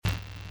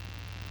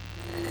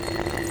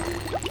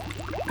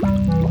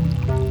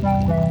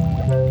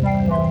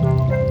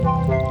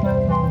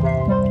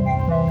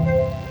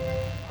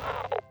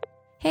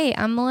Hey,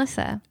 I'm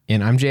Melissa.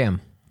 And I'm Jam.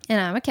 And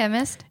I'm a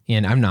chemist.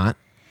 And I'm not.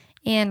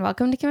 And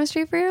welcome to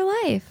Chemistry for Your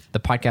Life. The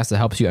podcast that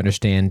helps you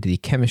understand the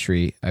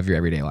chemistry of your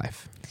everyday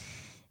life.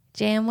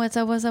 Jam, what's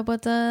up, what's up,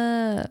 what's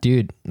up?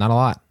 Dude, not a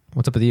lot.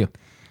 What's up with you?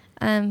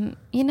 You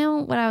know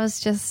what I was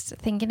just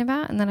thinking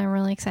about and that I'm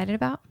really excited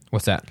about?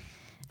 What's that?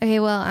 Okay,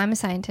 well, I'm a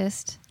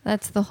scientist.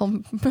 That's the whole...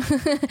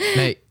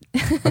 Hey,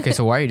 okay,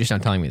 so why are you just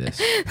not telling me this?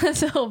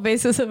 That's the whole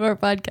basis of our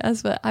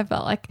podcast, but I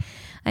felt like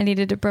I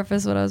needed to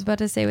preface what I was about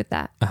to say with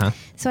that. Uh-huh.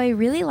 So I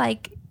really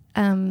like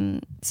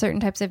certain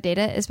types of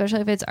data,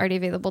 especially if it's already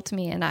available to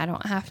me and I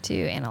don't have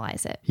to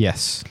analyze it.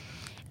 Yes.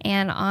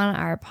 And on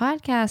our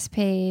podcast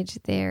page,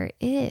 there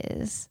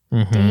is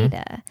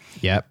data.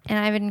 Yep. And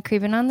I've been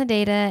creeping on the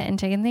data and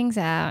checking things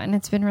out, and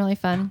it's been really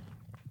fun.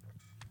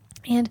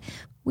 And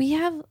we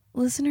have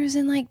listeners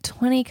in like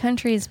 20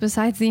 countries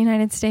besides the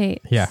United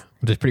States. Yeah,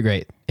 which is pretty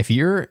great. If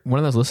you're one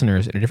of those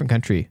listeners in a different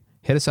country,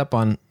 hit us up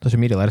on social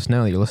media. Let us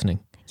know that you're listening.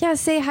 Yeah,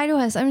 say hi to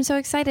us. I'm so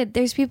excited.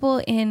 There's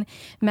people in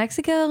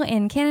Mexico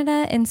and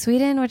Canada and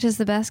Sweden, which is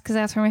the best because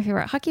that's where my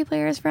favorite hockey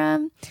player is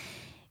from.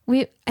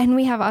 We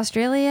have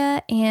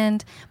Australia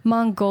and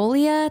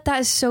Mongolia. That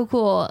is so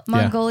cool.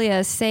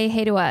 Mongolia, say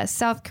hey to us.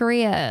 South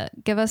Korea,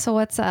 give us a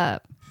what's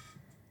up.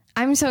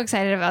 I'm so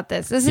excited about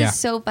this. This is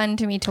so fun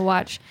to me to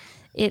watch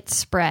it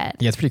spread.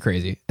 Yeah, it's pretty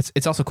crazy.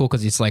 It's also cool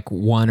because it's like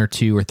 1 or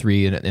 2 or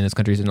 3 in this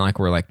country. It's not like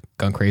we're like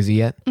gone crazy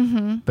yet.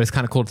 Mm-hmm. But it's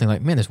kind of cool to think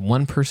like, man, there's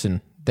one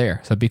person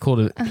there. So it'd be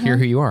cool to hear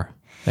who you are.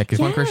 Like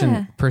there's one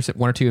person,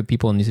 1 or 2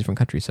 people in these different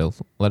countries. So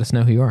let us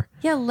know who you are.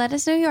 Yeah, let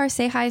us know who you are.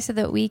 Say hi so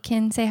that we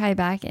can say hi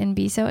back and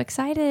be so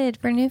excited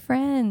for new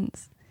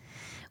friends.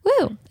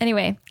 Woo!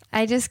 Anyway,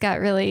 I just got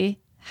really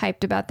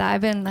hyped about that.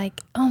 I've been like,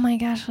 oh my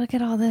gosh, look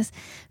at all this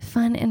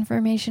fun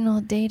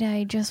informational data.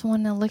 I just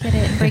want to look at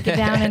it and break it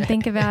down and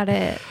think about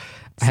it.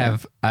 I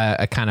have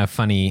a kind of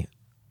funny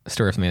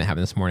story of something that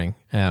happened this morning.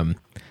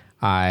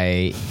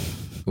 We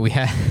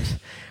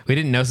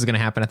didn't know this was going to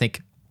happen. I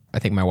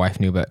think my wife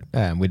knew, but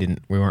we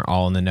weren't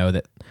all in the know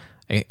that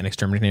an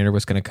exterminator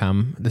was going to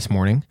come this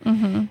morning.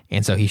 Mm-hmm.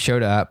 And so he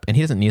showed up, and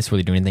he doesn't need us to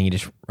really do anything. He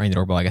just rang the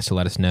doorbell, I guess, to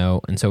let us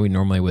know. And so we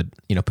normally would,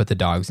 put the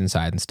dogs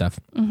inside and stuff.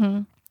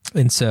 Mm-hmm.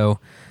 And so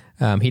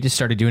he just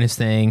started doing his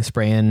thing,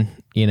 spraying,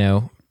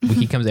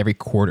 he comes every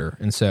quarter.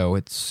 And so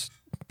it's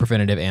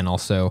preventative, and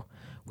also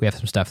we have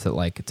some stuff that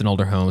like it's an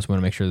older home, so we want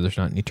to make sure there's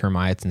not any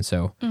termites. And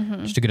so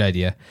just a good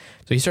idea.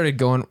 So he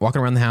started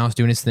walking around the house,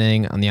 doing his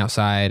thing on the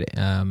outside.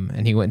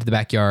 And he went into the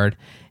backyard,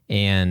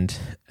 and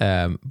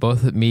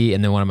both me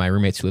and then one of my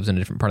roommates who lives in a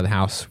different part of the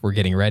house were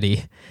getting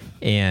ready.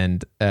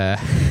 And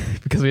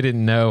because we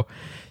didn't know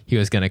he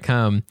was going to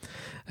come,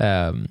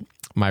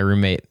 my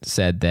roommate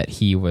said that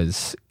he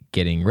was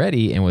getting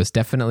ready and was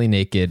definitely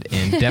naked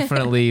and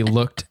definitely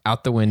looked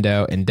out the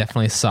window and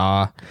definitely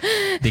saw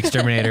the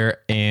exterminator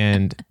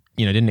and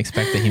didn't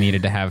expect that he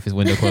needed to have his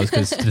window closed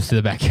because it's to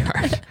the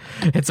backyard.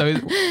 And so he's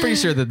pretty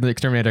sure that the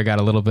exterminator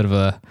got a little bit of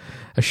a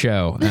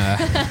show.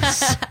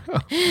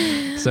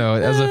 So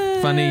it was a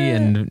funny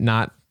and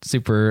not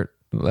super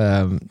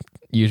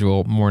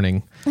usual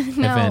morning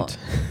event.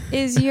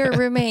 Is your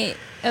roommate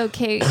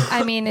okay?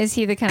 I mean, is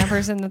he the kind of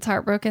person that's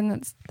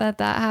heartbroken that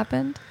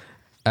happened?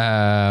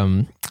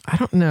 I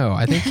don't know.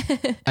 I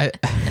think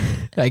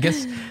I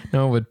guess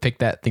no one would pick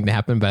that thing to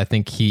happen, but I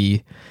think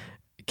he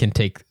can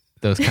take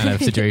those kind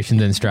of situations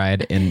in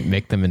stride and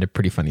make them into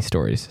pretty funny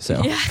stories.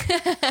 So yeah.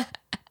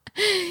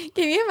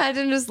 Can you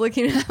imagine just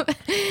looking up?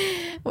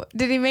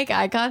 Did he make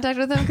eye contact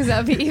with him? Because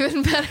that would be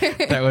even better.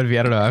 That would be,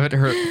 I don't know. I haven't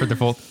heard the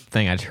full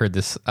thing. I just heard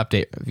this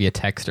update via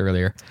text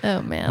earlier.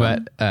 Oh, man.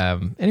 But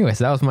anyway,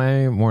 so that was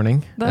my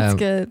morning. That's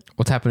good.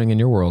 What's happening in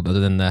your world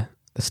other than the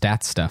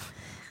stats stuff?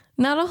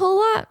 Not a whole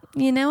lot.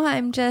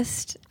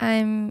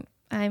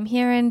 I'm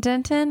here in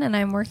Denton, and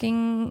I'm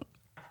working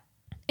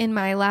in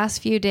my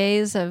last few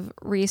days of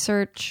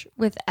research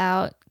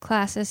without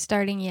classes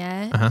starting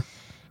yet. Uh-huh.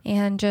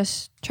 And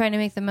just trying to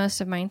make the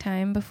most of my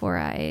time before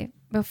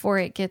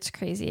it gets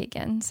crazy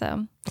again.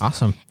 So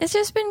awesome. It's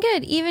just been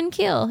good. Even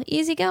keel.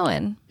 Easy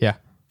going. Yeah.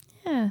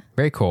 Yeah.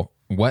 Very cool.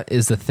 What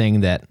is the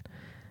thing that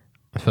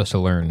I'm supposed to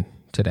learn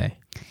today?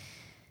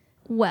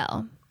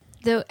 Well,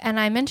 and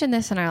I mentioned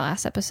this in our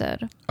last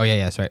episode. Oh,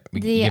 yeah, that's right.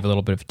 We gave a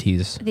little bit of a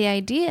tease. The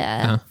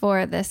idea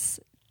for this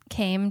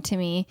came to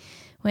me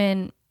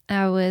when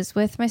I was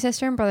with my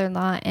sister and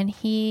brother-in-law, and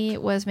he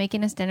was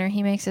making us dinner.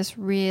 He makes this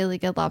really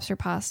good lobster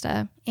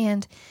pasta,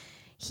 and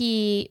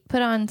he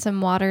put on some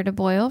water to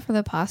boil for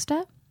the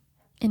pasta,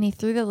 and he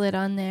threw the lid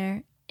on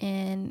there,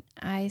 and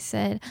I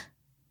said,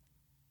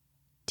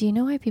 do you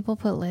know why people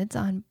put lids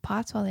on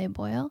pots while they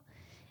boil?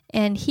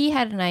 And he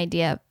had an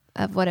idea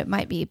of what it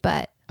might be,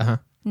 but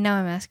now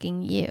I'm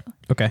asking you.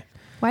 Okay.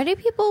 Why do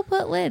people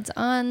put lids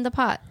on the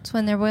pots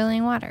when they're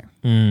boiling water?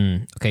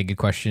 Okay, good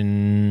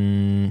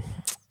question.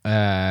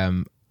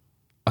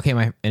 Okay,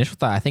 my initial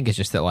thought I think is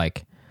just that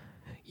like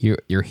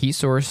your heat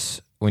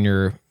source when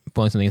you're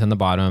boiling something is on the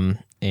bottom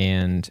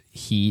and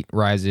heat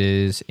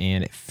rises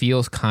and it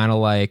feels kind of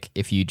like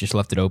if you just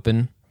left it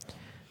open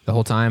the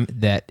whole time,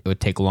 that it would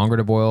take longer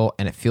to boil,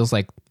 and it feels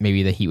like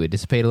maybe the heat would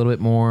dissipate a little bit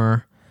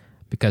more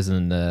because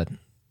then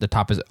the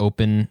top is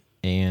open,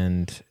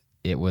 and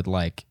it would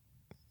like,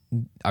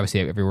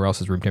 obviously everywhere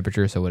else is room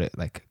temperature, so would it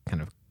like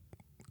kind of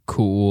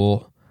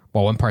cool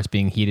while one part's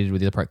being heated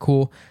with the other part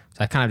cool.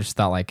 So I kind of just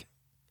thought like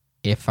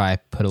if I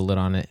put a lid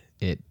on it,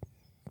 it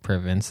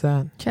prevents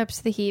that.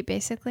 Traps the heat,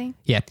 basically.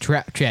 Yeah,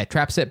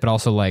 traps it, but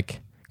also like,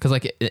 because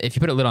like if you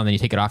put a lid on, then you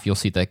take it off, you'll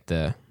see like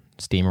the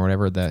steam or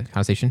whatever, the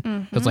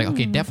condensation. So it's like,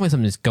 okay, definitely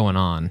something's going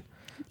on.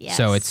 Yes.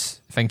 So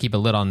it's, if I can keep a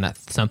lid on that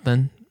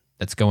something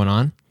that's going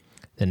on,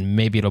 then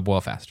maybe it'll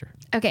boil faster.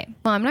 Okay,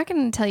 well, I'm not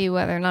going to tell you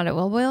whether or not it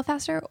will boil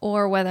faster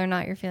or whether or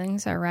not your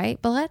feelings are right,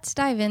 but let's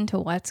dive into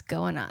what's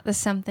going on, the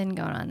something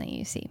going on that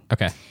you see.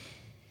 Okay.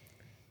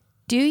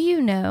 Do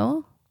you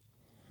know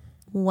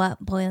what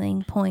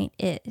boiling point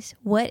is?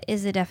 What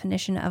is the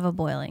definition of a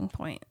boiling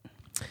point?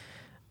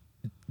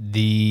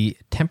 The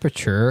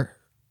temperature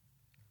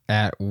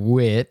at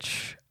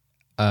which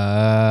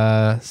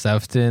a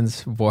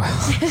substance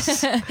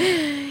boils.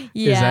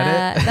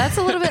 Yeah, it? that's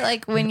a little bit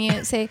like when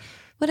you say,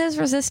 what is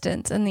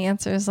resistance? And the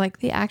answer is like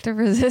the act of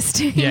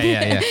resisting.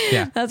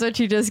 Yeah. That's what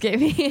you just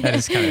gave me. That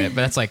is kind of it.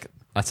 But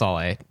that's all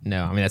I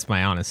know. I mean, that's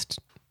my honest.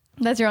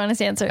 That's your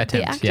honest answer. Attempt,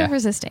 the act of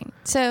resisting.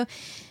 So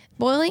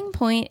boiling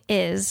point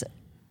is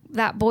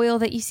that boil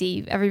that you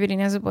see. Everybody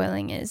knows what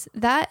boiling is.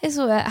 That is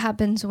what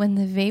happens when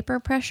the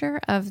vapor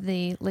pressure of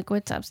the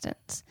liquid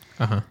substance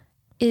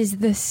is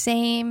the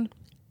same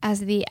as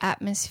the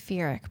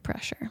atmospheric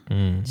pressure.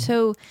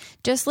 So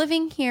just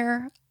living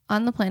here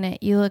on the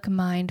planet, you look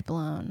mind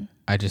blown.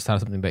 I just thought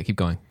of something, but keep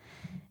going.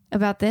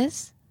 About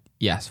this?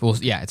 Yes. Well,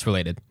 yeah, it's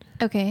related.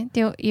 Okay.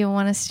 Do you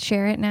want to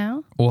share it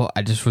now? Well,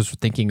 I just was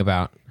thinking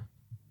about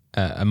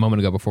a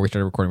moment ago before we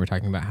started recording, we were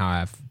talking about how I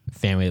have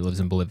family that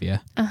lives in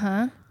Bolivia.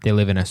 They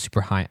live in a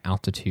super high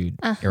altitude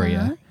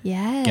area.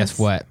 Yes. Guess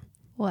what?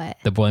 What?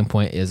 The boiling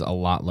point is a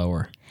lot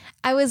lower.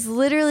 I was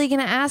literally going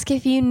to ask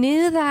if you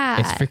knew that.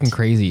 It's freaking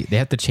crazy. They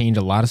have to change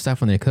a lot of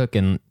stuff when they cook,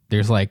 and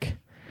there's like,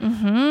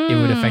 it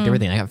would affect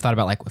everything. I've thought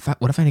about like,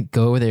 what if I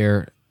go over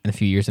there in a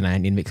few years and I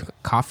need to make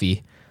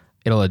coffee?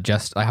 It'll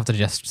adjust. I have to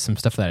adjust some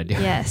stuff that I do.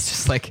 Yes. It's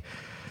just like,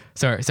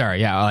 sorry.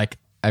 Yeah. Like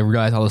I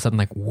realized all of a sudden,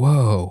 like,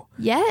 whoa.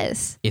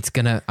 Yes.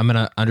 I'm going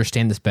to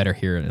understand this better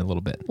here in a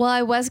little bit. Well,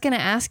 I was going to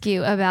ask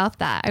you about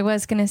that. I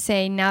was going to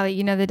say, now that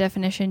you know the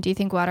definition, do you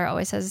think water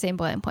always has the same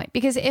boiling point?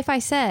 Because if I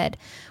said,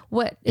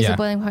 what is the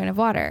boiling point of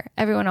water?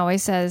 Everyone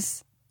always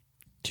says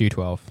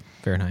 212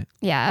 Fahrenheit.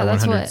 Yeah. Or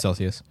That's 100 what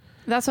Celsius.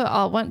 That's what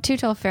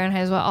 212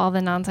 Fahrenheit is what all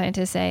the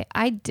non-scientists say.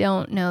 I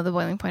don't know the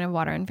boiling point of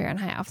water in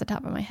Fahrenheit off the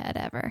top of my head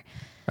ever.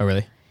 Oh,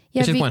 really?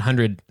 Yeah, it's just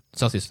 100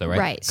 Celsius though, right?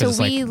 Right. So it's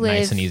like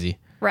nice and easy.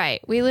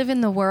 Right. We live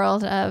in the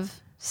world of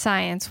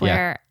science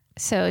where,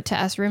 so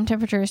to us, room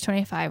temperature is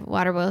 25,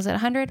 water boils at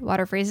 100,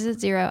 water freezes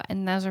at 0,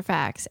 and those are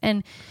facts.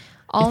 And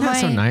Isn't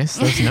that so nice?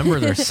 Those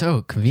numbers are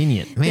so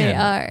convenient. Man, they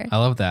are. I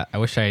love that. I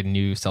wish I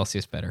knew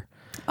Celsius better.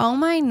 All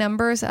my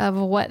numbers of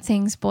what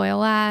things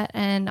boil at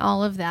and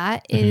all of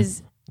that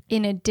is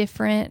in a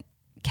different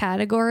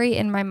category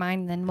in my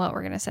mind than what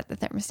we're going to set the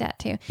thermostat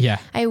to. Yeah.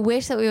 I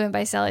wish that we went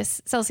by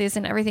Celsius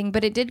and everything,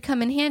 but it did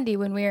come in handy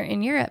when we were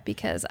in Europe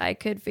because I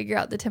could figure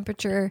out the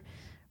temperature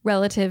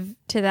relative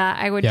to that.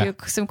 I would do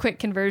some quick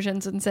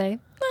conversions and say,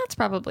 well, it's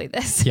probably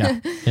this.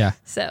 Yeah.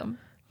 So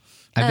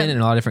I've been in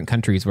a lot of different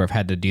countries where I've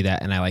had to do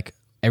that. And I like,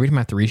 every time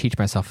I have to reteach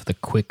myself the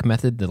quick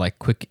method, the like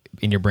quick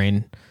in your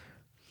brain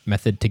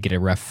method to get a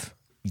rough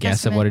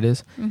guess of what it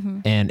is.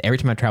 And every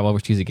time I travel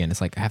overseas again,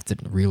 it's like I have to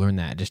relearn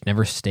that. It just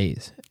never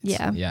stays.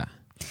 Yeah.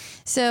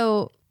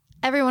 So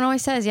everyone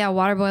always says,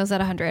 water boils at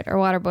 100 or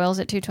water boils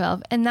at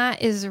 212. And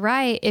that is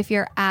right if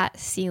you're at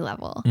sea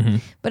level.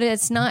 But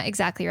it's not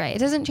exactly right. It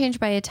doesn't change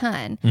by a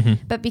ton.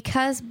 But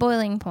because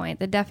boiling point,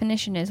 the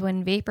definition is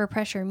when vapor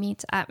pressure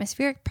meets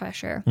atmospheric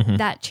pressure,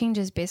 that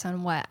changes based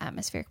on what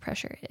atmospheric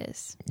pressure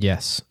is.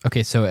 Yes.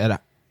 Okay. So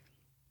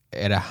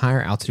at a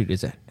higher altitude,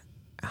 is it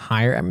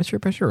higher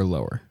atmospheric pressure or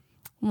lower?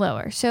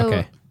 Lower.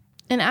 So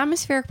an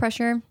atmospheric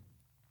pressure,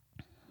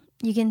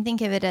 you can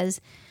think of it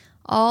as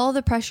all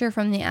the pressure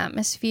from the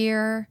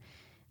atmosphere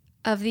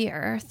of the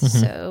earth.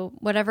 So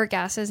whatever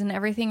gases and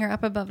everything are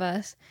up above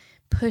us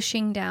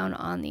pushing down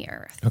on the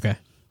earth. Okay.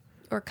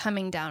 Or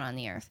coming down on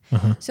the earth.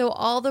 So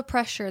all the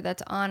pressure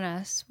that's on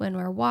us when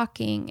we're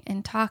walking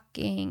and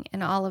talking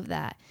and all of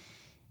that,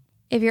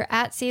 if you're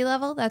at sea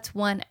level, that's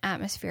one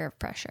atmosphere of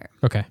pressure.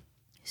 Okay.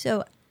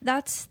 So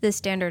that's the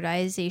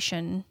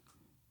standardization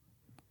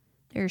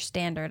or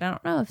standard. I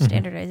don't know if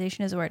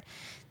standardization is a word.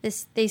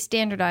 They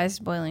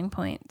standardized boiling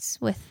points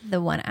with the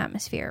one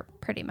atmosphere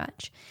pretty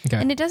much. Okay.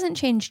 And it doesn't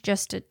change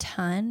just a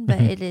ton, but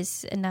it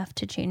is enough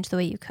to change the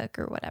way you cook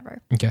or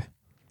whatever.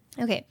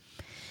 Okay.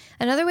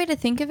 Another way to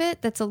think of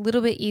it that's a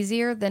little bit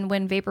easier than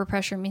when vapor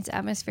pressure meets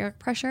atmospheric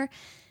pressure,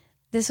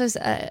 this was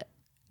a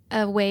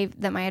way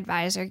that my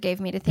advisor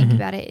gave me to think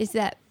about it, is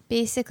that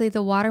basically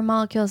the water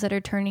molecules that are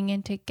turning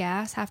into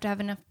gas have to have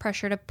enough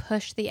pressure to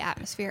push the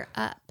atmosphere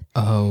up.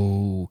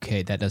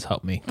 Okay, that does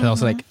help me.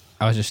 Because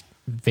I was just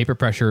vapor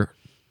pressure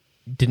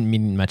didn't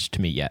mean much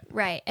to me yet.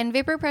 Right. And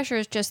vapor pressure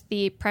is just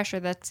the pressure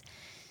that's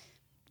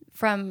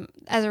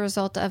as a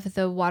result of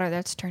the water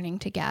that's turning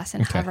to gas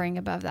and hovering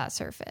above that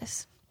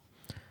surface.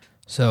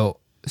 So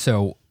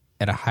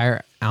at a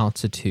higher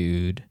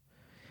altitude,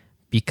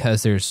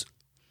 because there's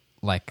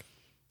like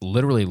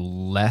literally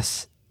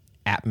less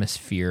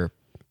atmosphere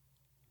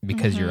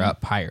because you're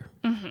up higher.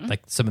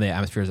 Like some of the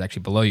atmosphere is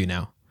actually below you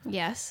now.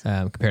 Yes.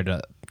 Compared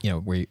to,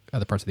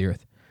 other parts of the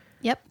earth.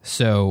 Yep.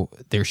 So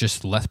there's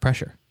just less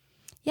pressure.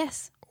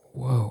 Yes.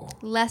 Whoa.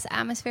 Less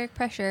atmospheric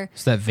pressure.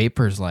 So that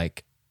vapor's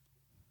like,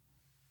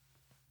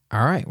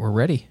 all right, we're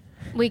ready.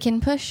 We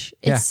can push.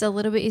 It's a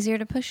little bit easier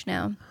to push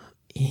now.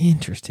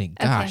 Interesting.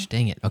 Gosh,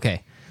 dang it.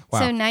 Okay. Wow.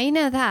 So now you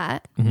know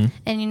that,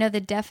 and you know the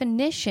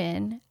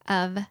definition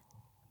of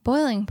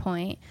boiling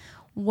point.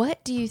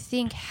 What do you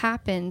think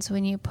happens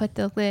when you put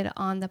the lid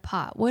on the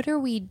pot? What are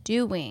we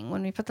doing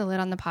when we put the lid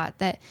on the pot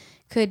that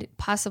could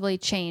possibly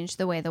change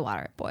the way the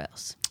water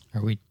boils?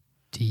 Are we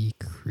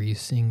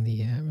decreasing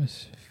the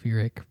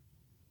atmospheric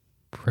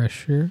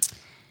pressure?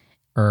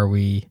 Or are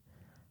we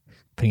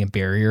putting a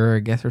barrier, I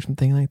guess, or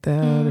something like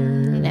that?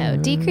 No,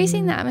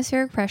 decreasing the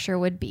atmospheric pressure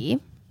would be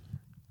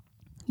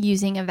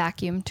using a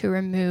vacuum to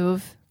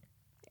remove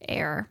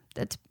air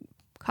that's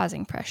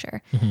causing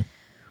pressure.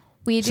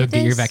 We so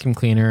get your vacuum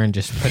cleaner and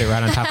just put it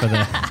right on top of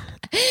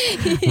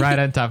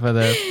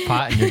the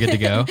pot, and you're good to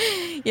go.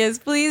 Yes,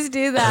 please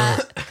do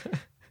that.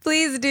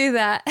 Please do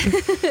that.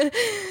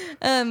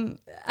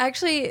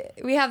 Actually,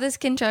 we have this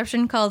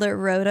contraption called a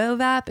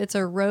rotovap.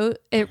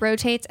 It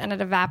rotates and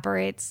it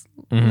evaporates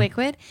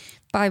liquid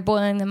by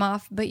boiling them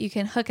off, but you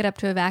can hook it up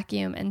to a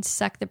vacuum and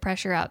suck the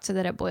pressure out so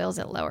that it boils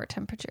at lower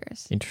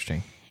temperatures.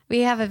 Interesting. We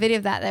have a video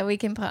of that we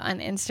can put on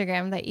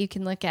Instagram that you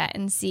can look at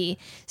and see.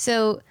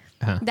 So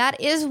that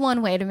is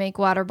one way to make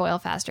water boil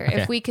faster.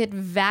 Okay. If we could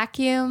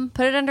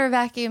put it under a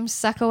vacuum,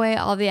 suck away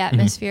all the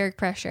atmospheric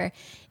pressure,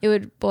 it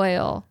would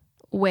boil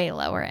way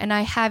lower. And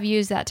I have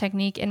used that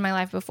technique in my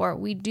life before.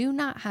 We do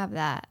not have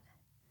that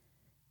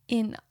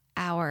in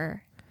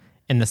our...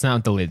 And that's not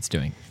what the lid's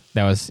doing.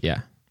 That was,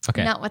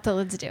 okay. Not what the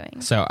lid's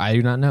doing. So I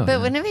do not know.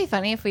 But wouldn't it be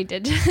funny if we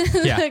did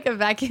like a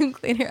vacuum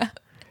cleaner up?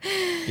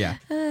 Yeah.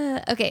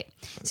 Okay.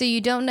 So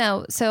you don't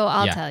know. So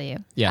I'll tell you.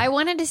 Yeah. I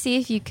wanted to see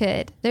if you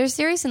could. There's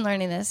theories in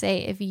learning that say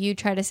if you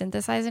try to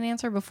synthesize an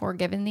answer before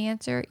giving the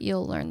answer,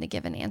 you'll learn the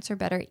given answer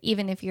better,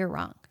 even if you're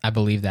wrong. I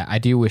believe that. I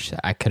do wish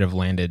that I could have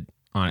landed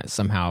on it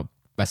somehow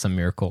by some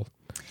miracle.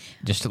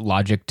 Just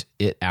logicked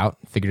it out,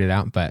 figured it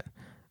out, but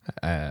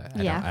I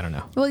don't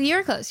know. Well,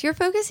 you're close. You're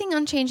focusing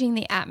on changing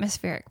the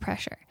atmospheric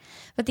pressure.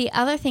 But the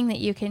other thing that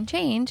you can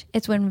change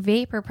is when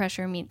vapor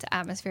pressure meets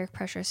atmospheric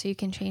pressure. So you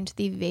can change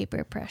the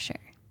vapor pressure.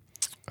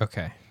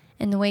 Okay.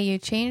 And the way you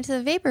change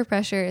the vapor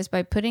pressure is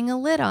by putting a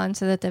lid on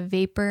so that the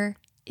vapor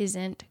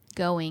isn't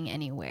going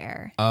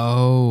anywhere.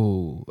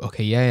 Oh,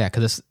 okay. Yeah.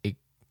 Because it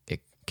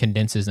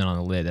condenses in on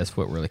the lid. That's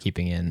what we're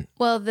keeping in.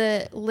 Well,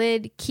 the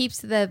lid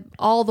keeps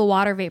all the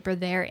water vapor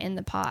there in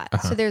the pot.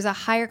 So there's a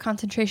higher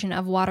concentration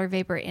of water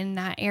vapor in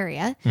that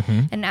area.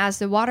 And as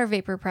the water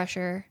vapor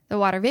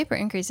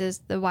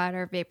increases, the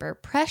water vapor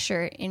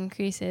pressure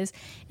increases,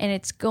 and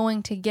it's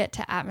going to get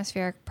to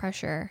atmospheric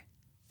pressure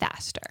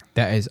faster.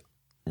 That is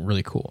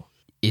really cool.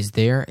 Is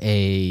there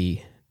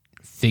a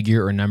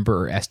figure or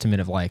number or estimate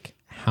of like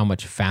how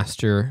much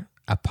faster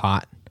a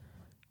pot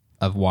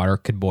of water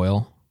could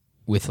boil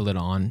with the lid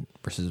on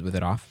versus with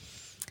it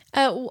off?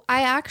 I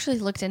actually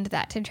looked into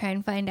that to try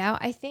and find out.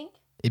 I think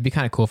it'd be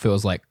kind of cool if it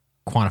was like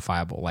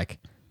quantifiable, like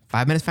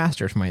 5 minutes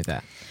faster or something like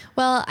that.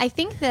 Well, I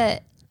think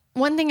that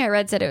one thing I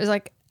read said it was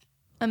like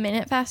a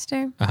minute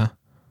faster.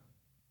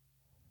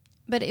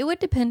 But it would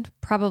depend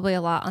probably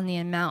a lot on the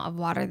amount of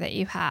water that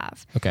you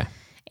have. Okay.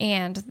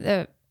 And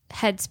the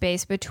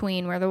headspace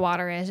between where the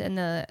water is and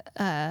the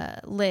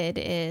lid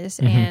is.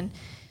 And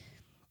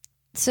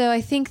so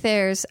I think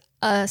there's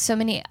so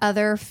many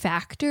other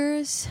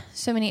factors,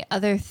 so many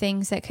other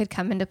things that could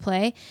come into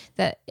play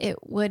that it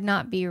would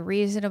not be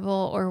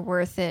reasonable or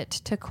worth it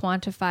to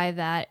quantify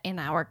that in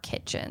our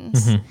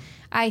kitchens.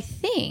 I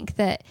think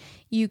that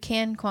you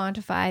can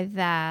quantify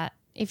that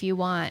if you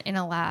want in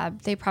a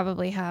lab. They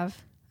probably have.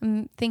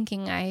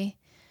 I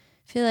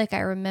feel like I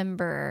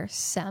remember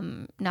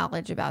some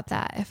knowledge about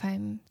that. If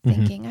I'm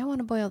thinking I want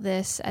to boil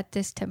this at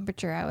this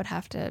temperature, I would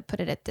have to put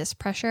it at this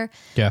pressure.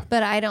 Yeah.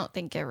 But I don't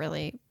think it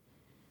really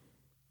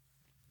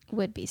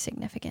would be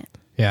significant.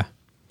 Yeah.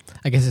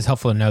 I guess it's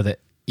helpful to know that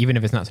even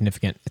if it's not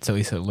significant, it's at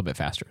least a little bit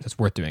faster. It's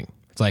worth doing.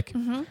 It's like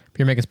if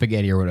you're making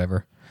spaghetti or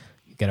whatever,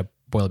 you got to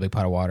boil a big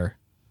pot of water.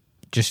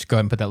 Just go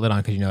ahead and put that lid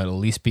on because it'll at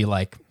least be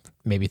like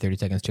maybe 30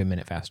 seconds to a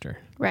minute faster.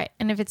 Right.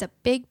 And if it's a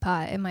big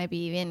pot, it might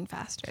be even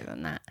faster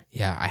than that.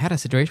 Yeah. I had a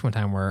situation one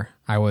time where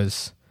I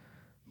was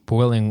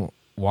boiling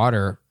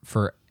water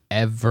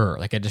forever.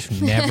 Like I just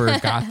never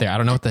got there. I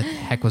don't know what the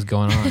heck was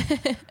going on.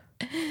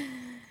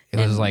 It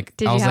was like,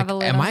 I was like,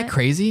 am I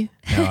crazy?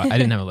 No, I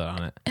didn't have a lid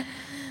on it.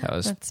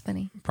 That's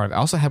funny. Part of it. I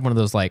also had one of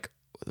those like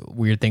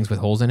weird things with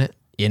holes in it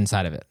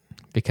inside of it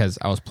because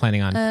I was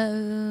planning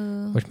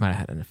on, which might have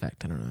had an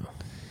effect. I don't know.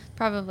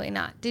 Probably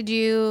not. Did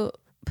you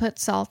put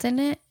salt in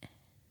it.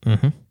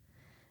 Mm-hmm.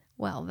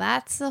 Well,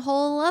 that's a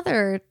whole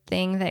other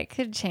thing that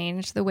could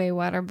change the way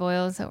water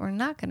boils that we're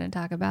not going to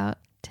talk about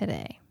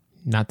today.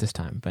 Not this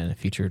time, but in a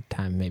future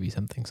time, maybe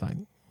something's like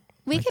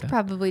We like could that.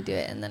 probably do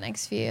it in the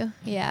next few.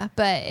 Yeah,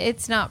 but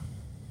it's not.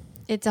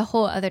 It's a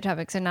whole other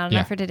topic, so not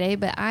enough Yeah. for today.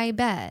 But I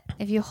bet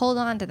if you hold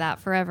on to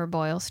that forever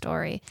boil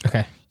story,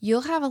 Okay.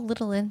 you'll have a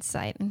little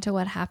insight into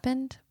what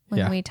happened when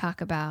Yeah. we talk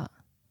about.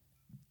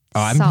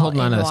 Oh, I'm salt holding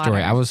on in to that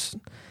story. water.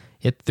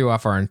 It threw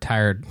off our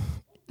entire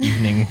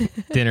evening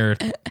dinner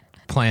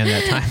plan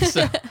that time.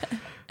 So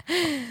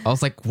I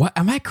was like, what?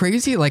 Am I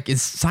crazy? Like,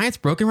 is science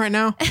broken right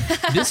now?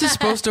 This is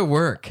supposed to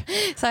work.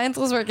 Science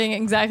was working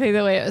exactly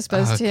the way it was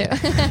supposed to.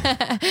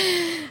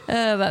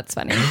 Oh, that's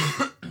funny.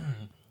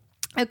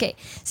 Okay,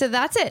 so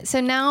that's it. So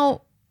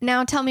now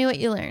tell me what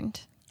you learned.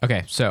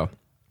 Okay. So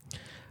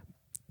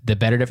the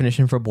better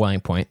definition for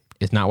boiling point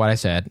is not what I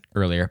said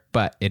earlier,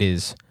 but it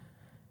is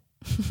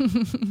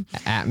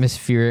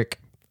atmospheric.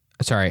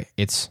 Sorry.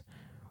 It's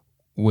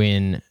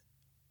when,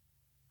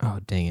 oh,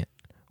 dang it.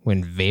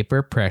 When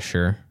vapor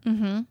pressure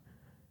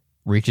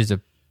reaches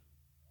a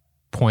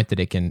point that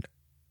it can,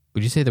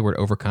 would you say the word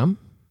overcome?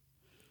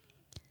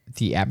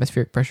 The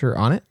atmospheric pressure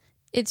on it?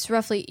 It's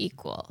roughly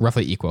equal.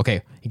 Roughly equal.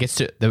 Okay. It gets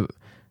to,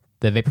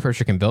 the vapor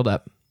pressure can build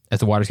up as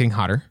the water's getting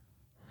hotter.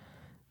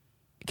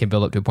 It can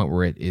build up to a point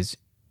where it is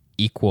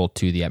equal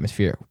to the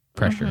atmospheric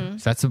pressure.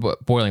 So that's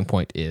what boiling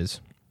point is.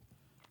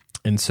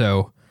 And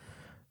so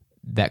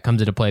that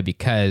comes into play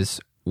because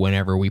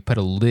whenever we put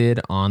a lid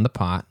on the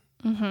pot,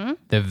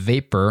 the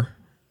vapor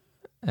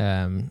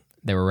that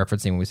we're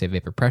referencing when we say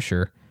vapor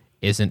pressure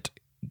isn't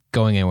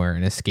going anywhere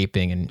and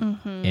escaping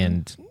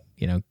and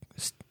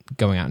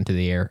going out into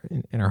the air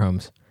in our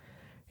homes.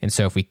 And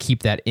so if we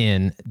keep that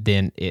in,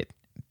 then it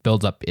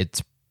builds up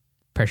its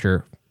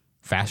pressure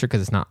faster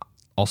because it's not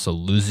also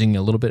losing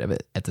a little bit of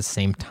it at the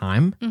same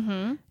time.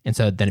 And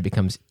so then it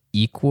becomes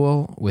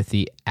equal with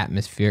the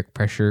atmospheric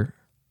pressure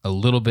a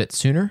little bit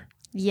sooner.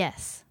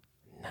 Yes.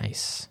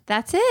 Nice.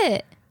 That's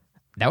it.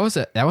 That was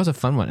a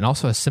fun one and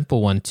also a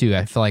simple one too.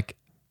 I feel like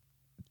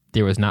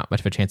there was not much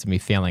of a chance of me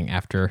failing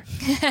after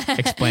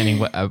explaining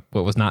what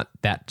was not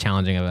that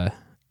challenging of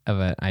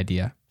an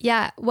idea.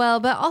 Yeah. Well,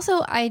 but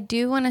also I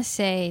do want to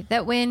say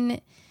that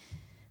when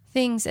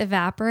things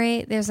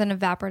evaporate, there's an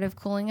evaporative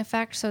cooling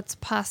effect. So it's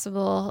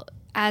possible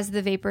as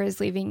the vapor is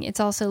leaving, it's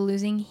also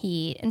losing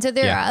heat. And so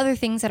there are other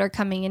things that are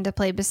coming into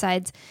play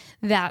besides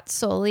that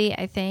solely,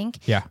 I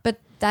think. Yeah. But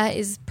that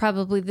is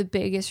probably the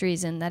biggest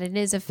reason that it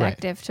is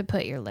effective to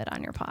put your lid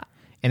on your pot.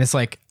 And it's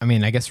like, I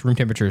mean, I guess room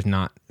temperature is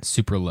not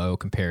super low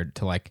compared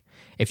to like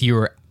if you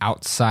were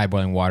outside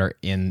boiling water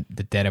in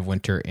the dead of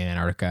winter in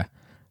Antarctica.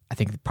 I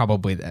think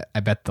probably I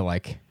bet the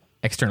like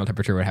external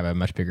temperature would have a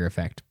much bigger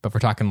effect. But if we're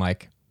talking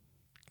like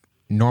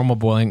normal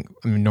boiling,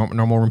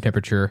 normal room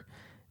temperature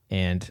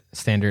and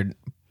standard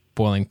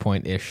boiling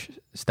point ish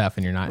stuff,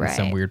 and you're not in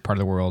some weird part of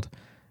the world,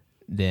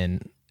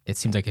 then it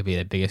seems like it'd be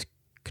the biggest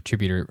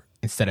contributor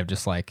instead of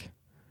just like,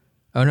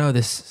 oh no,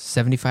 this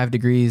 75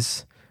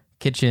 degrees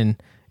kitchen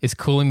is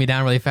cooling me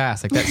down really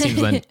fast. Like that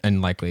seems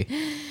unlikely.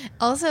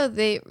 Also,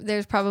 it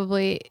would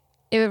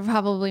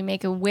probably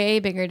make a way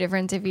bigger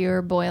difference if you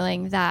were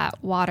boiling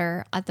that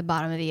water at the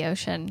bottom of the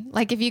ocean.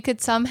 Like if you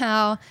could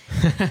somehow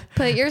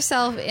put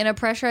yourself in a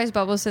pressurized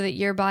bubble so that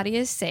your body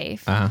is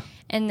safe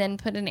and then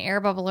put an air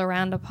bubble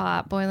around a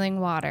pot boiling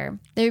water,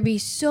 there'd be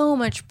so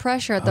much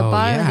pressure at the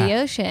bottom of the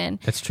ocean.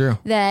 That's true.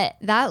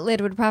 That lid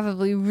would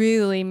probably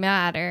really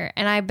matter.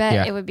 And I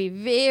bet it would be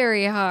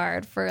very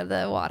hard for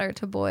the water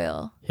to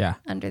boil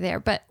under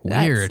there. But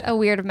that's a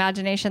weird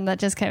imagination that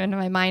just came into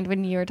my mind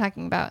when you were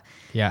talking about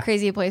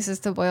crazy places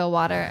to boil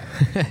water.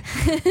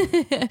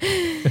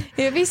 It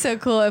would be so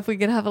cool if we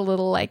could have a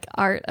little like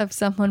art of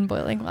someone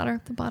boiling water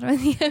at the bottom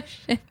of the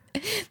ocean.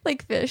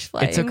 Like fish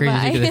flying It's so crazy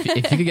by. because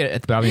if you could get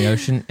at the bottom of the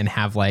ocean and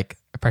have like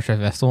a pressurized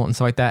vessel and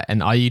stuff like that,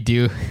 and all you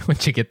do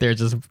once you get there is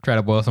just try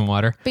to boil some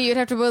water. But you'd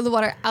have to boil the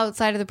water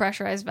outside of the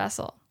pressurized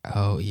vessel.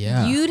 Oh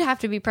yeah. You'd have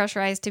to be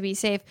pressurized to be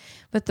safe,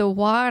 but the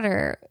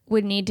water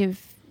would need to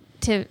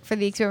for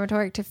the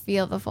experimentoric to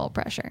feel the full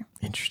pressure.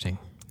 Interesting.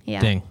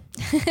 Yeah. Dang.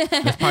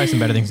 There's probably some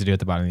better things to do at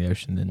the bottom of the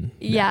ocean than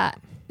Yeah.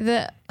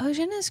 The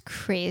ocean is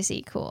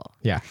crazy cool.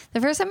 Yeah. The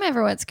first time I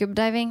ever went scuba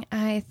diving,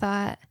 I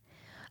thought,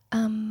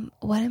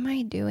 what am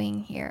I doing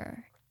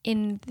here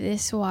in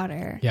this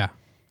water? Yeah.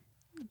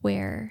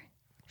 Where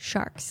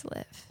sharks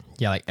live.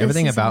 Yeah, like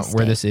everything is a about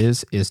where this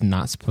mistake. is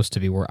not supposed to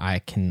be where I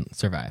can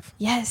survive.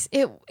 Yes,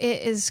 it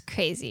is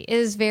crazy. It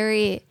is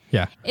very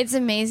it's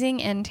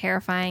amazing and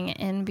terrifying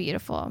and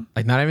beautiful.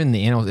 Like not even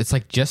the animals. It's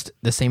like just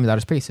the same as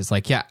outer space. It's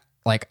like,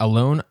 like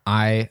alone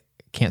I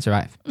can't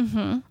survive.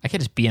 Mm-hmm. I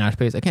can't just be in outer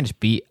space. I can't just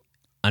be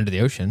under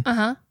the ocean.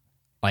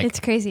 Like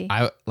It's crazy.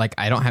 I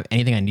don't have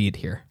anything I need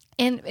here.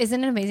 And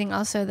isn't it amazing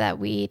also that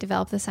we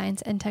developed the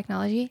science and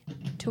technology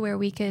to where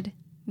we could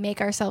make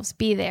ourselves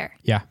be there?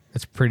 Yeah,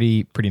 it's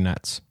pretty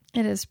nuts.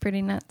 It is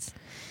pretty nuts.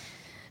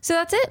 So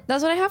that's it.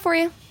 That's what I have for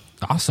you.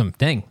 Awesome.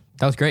 Dang.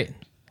 That was great.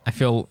 I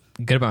feel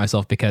good about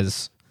myself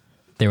because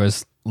there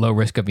was low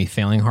risk of me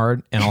failing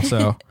hard, and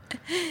also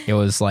it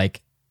was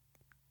like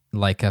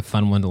a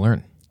fun one to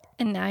learn.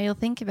 And now you'll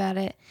think about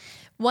it.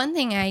 One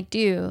thing I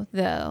do,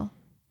 though,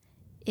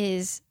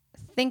 is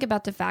think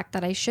about the fact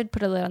that I should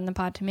put a lid on the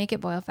pot to make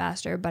it boil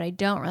faster, but I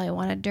don't really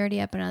want to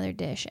dirty up another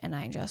dish, and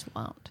I just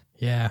won't.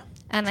 Yeah.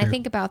 And true. I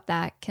think about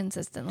that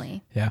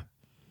consistently. Yeah.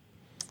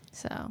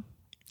 So. And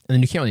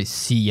then you can't really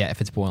see yet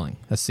if it's boiling.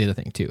 That's the other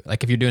thing, too.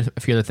 Like, if you're doing a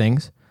few other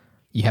things,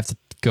 you have to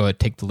go and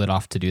take the lid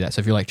off to do that. So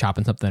if you're, like,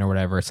 chopping something or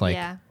whatever, it's like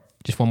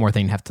just one more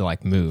thing you have to,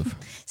 like, move.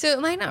 So it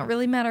might not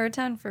really matter a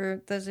ton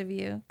for those of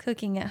you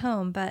cooking at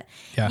home, but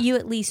Yeah. you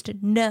at least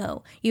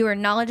know. You are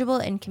knowledgeable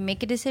and can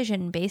make a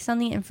decision based on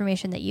the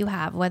information that you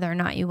have, whether or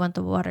not you want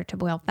the water to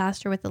boil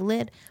faster with the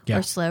lid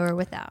or slower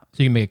without.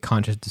 So you can make a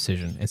conscious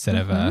decision instead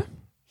of a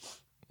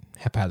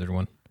haphazard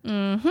one.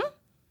 Mm-hmm.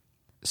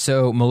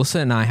 So Melissa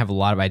and I have a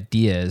lot of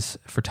ideas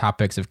for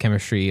topics of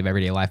chemistry of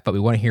everyday life, but we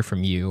want to hear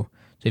from you.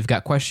 So if you've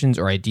got questions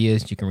or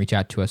ideas, you can reach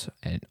out to us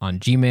on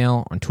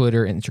Gmail, on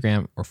Twitter,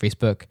 Instagram, or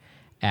Facebook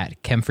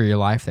at Chem for Your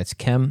Life. That's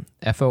Chem,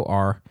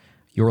 F-O-R,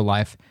 Your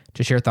Life,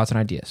 to share thoughts and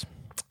ideas.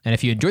 And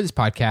if you enjoy this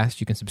podcast,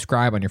 you can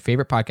subscribe on your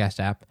favorite podcast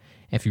app.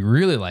 And if you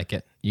really like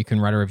it, you can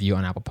write a review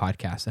on Apple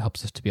Podcasts. It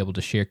helps us to be able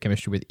to share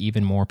chemistry with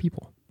even more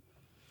people.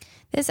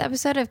 This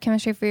episode of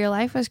Chemistry for Your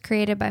Life was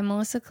created by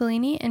Melissa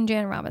Collini and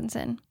Jan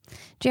Robinson.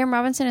 Jan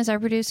Robinson is our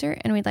producer,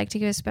 and we'd like to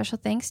give a special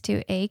thanks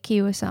to A.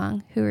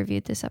 Kiwasong, who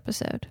reviewed this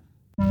episode.